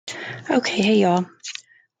Okay, hey y'all.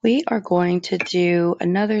 We are going to do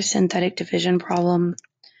another synthetic division problem.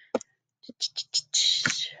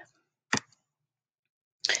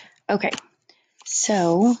 Okay,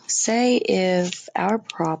 so say if our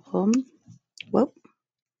problem,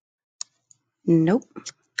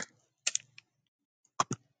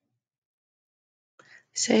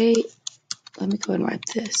 say, let me go and write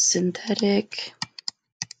this, synthetic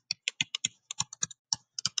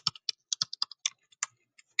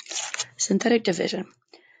division.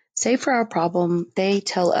 Say for our problem, they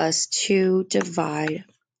tell us to divide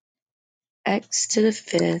x to the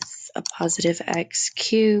fifth, a positive x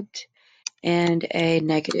cubed, and a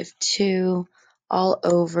negative 2 all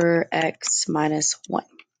over x minus 1.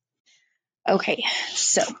 Okay,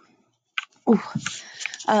 so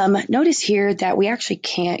notice here that we actually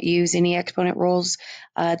can't use any exponent rules.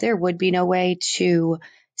 There would be no way to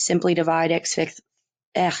simply divide x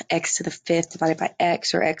to the fifth divided by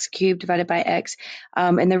x or x cubed divided by x.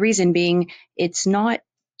 And the reason being, it's not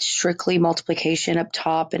strictly multiplication up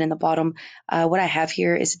top and in the bottom. What I have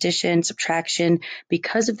here is addition, subtraction.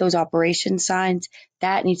 Because of those operation signs,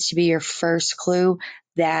 that needs to be your first clue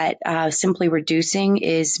that simply reducing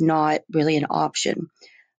is not really an option.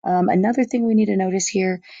 Another thing we need to notice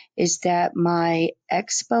here is that my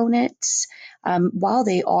exponents, while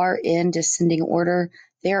they are in descending order,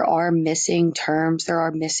 there are missing terms, there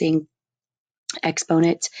are missing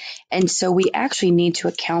exponents, and so we actually need to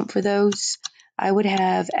account for those. I would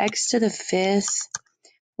have x to the fifth.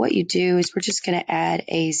 What you do is we're just going to add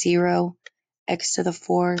a 0, x to the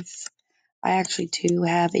fourth. I actually do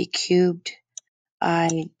have a cubed.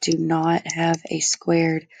 I do not have a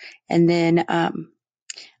squared. And then I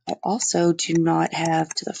also do not have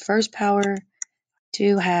to the first power.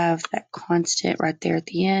 Do have that constant right there at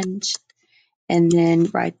the end. And then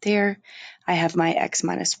right there, I have my x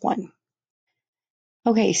minus 1.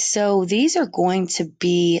 Okay, so these are going to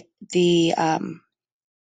be the,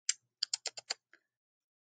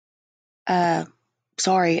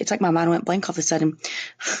 sorry, it's like my mind went blank all of a sudden.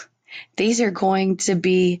 These are going to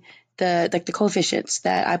be the coefficients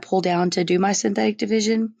that I pull down to do my synthetic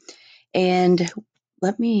division. And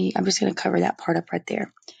I'm just going to cover that part up right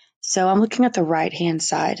there. So I'm looking at the right-hand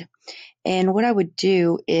side. And what I would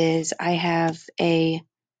do is I have a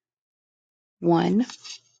 1,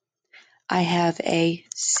 I have a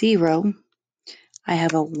 0, I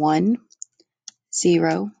have a 1,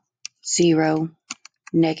 0, 0,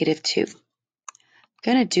 negative 2. I'm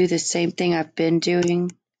going to do the same thing I've been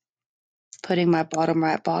doing, putting my bottom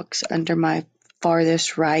right box under my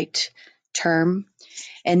farthest right term.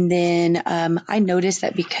 And then I noticed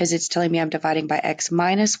that because it's telling me I'm dividing by x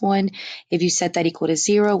minus 1, if you set that equal to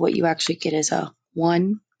 0, what you actually get is a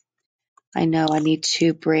 1. I know I need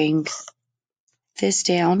to bring this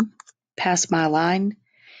down past my line.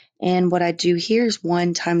 And what I do here is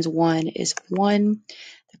 1 times 1 is 1.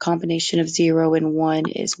 The combination of 0 and 1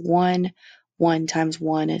 is 1. 1 times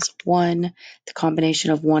 1 is 1. The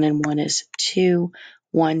combination of 1 and 1 is 2.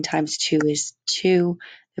 1 times 2 is 2.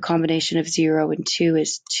 The combination of 0 and 2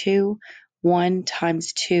 is 2. 1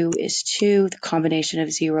 times 2 is 2. The combination of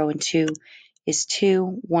 0 and 2 is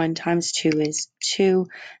 2. 1 times 2 is 2.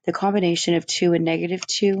 The combination of 2 and negative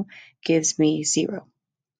 2 gives me 0.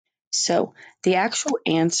 So the actual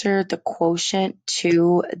answer, the quotient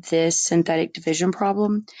to this synthetic division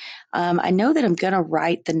problem, I know that I'm going to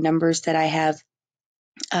write the numbers that I have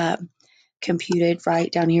computed right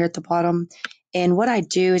down here at the bottom. And what I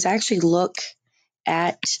do is I actually look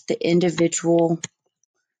at the individual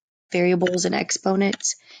variables and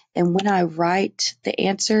exponents. And when I write the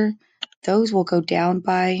answer, those will go down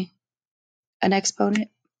by an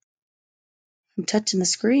exponent. I'm touching the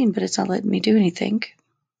screen, but it's not letting me do anything.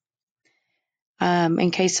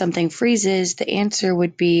 In case something freezes, the answer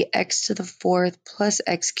would be x to the fourth plus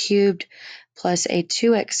x cubed plus a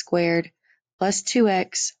 2x squared plus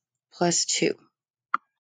 2x plus 2.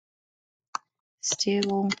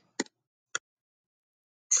 Still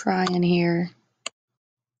trying here.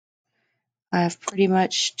 I've pretty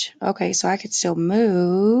much, okay, so I could still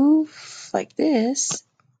move like this.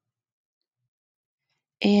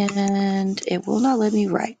 And it will not let me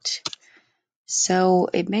write. So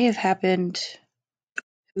it may have happened.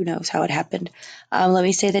 Who knows how it happened? Let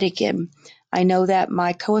me say that again. I know that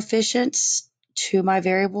my coefficients to my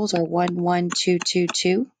variables are 1, 1, 2, 2,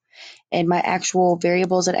 2. And my actual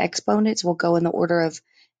variables and exponents will go in the order of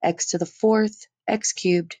x to the fourth, x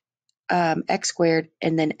cubed, x squared,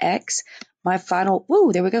 and then x. My final,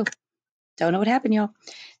 woo, there we go. Don't know what happened, y'all.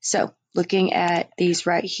 So looking at these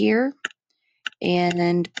right here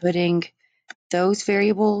and putting those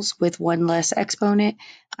variables with one less exponent,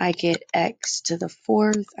 I get x to the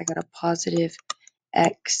fourth. I got a positive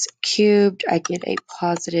x cubed. I get a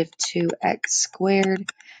positive 2x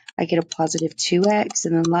squared. I get a positive 2x.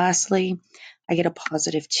 And then lastly, I get a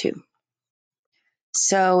positive 2.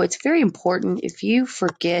 So it's very important if you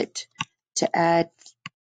forget to add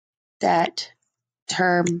that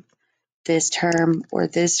term, this term, or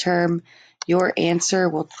this term, your answer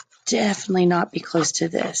will definitely not be close to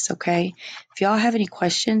this, okay? If y'all have any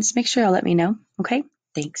questions, make sure y'all let me know, okay?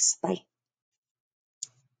 Thanks. Bye.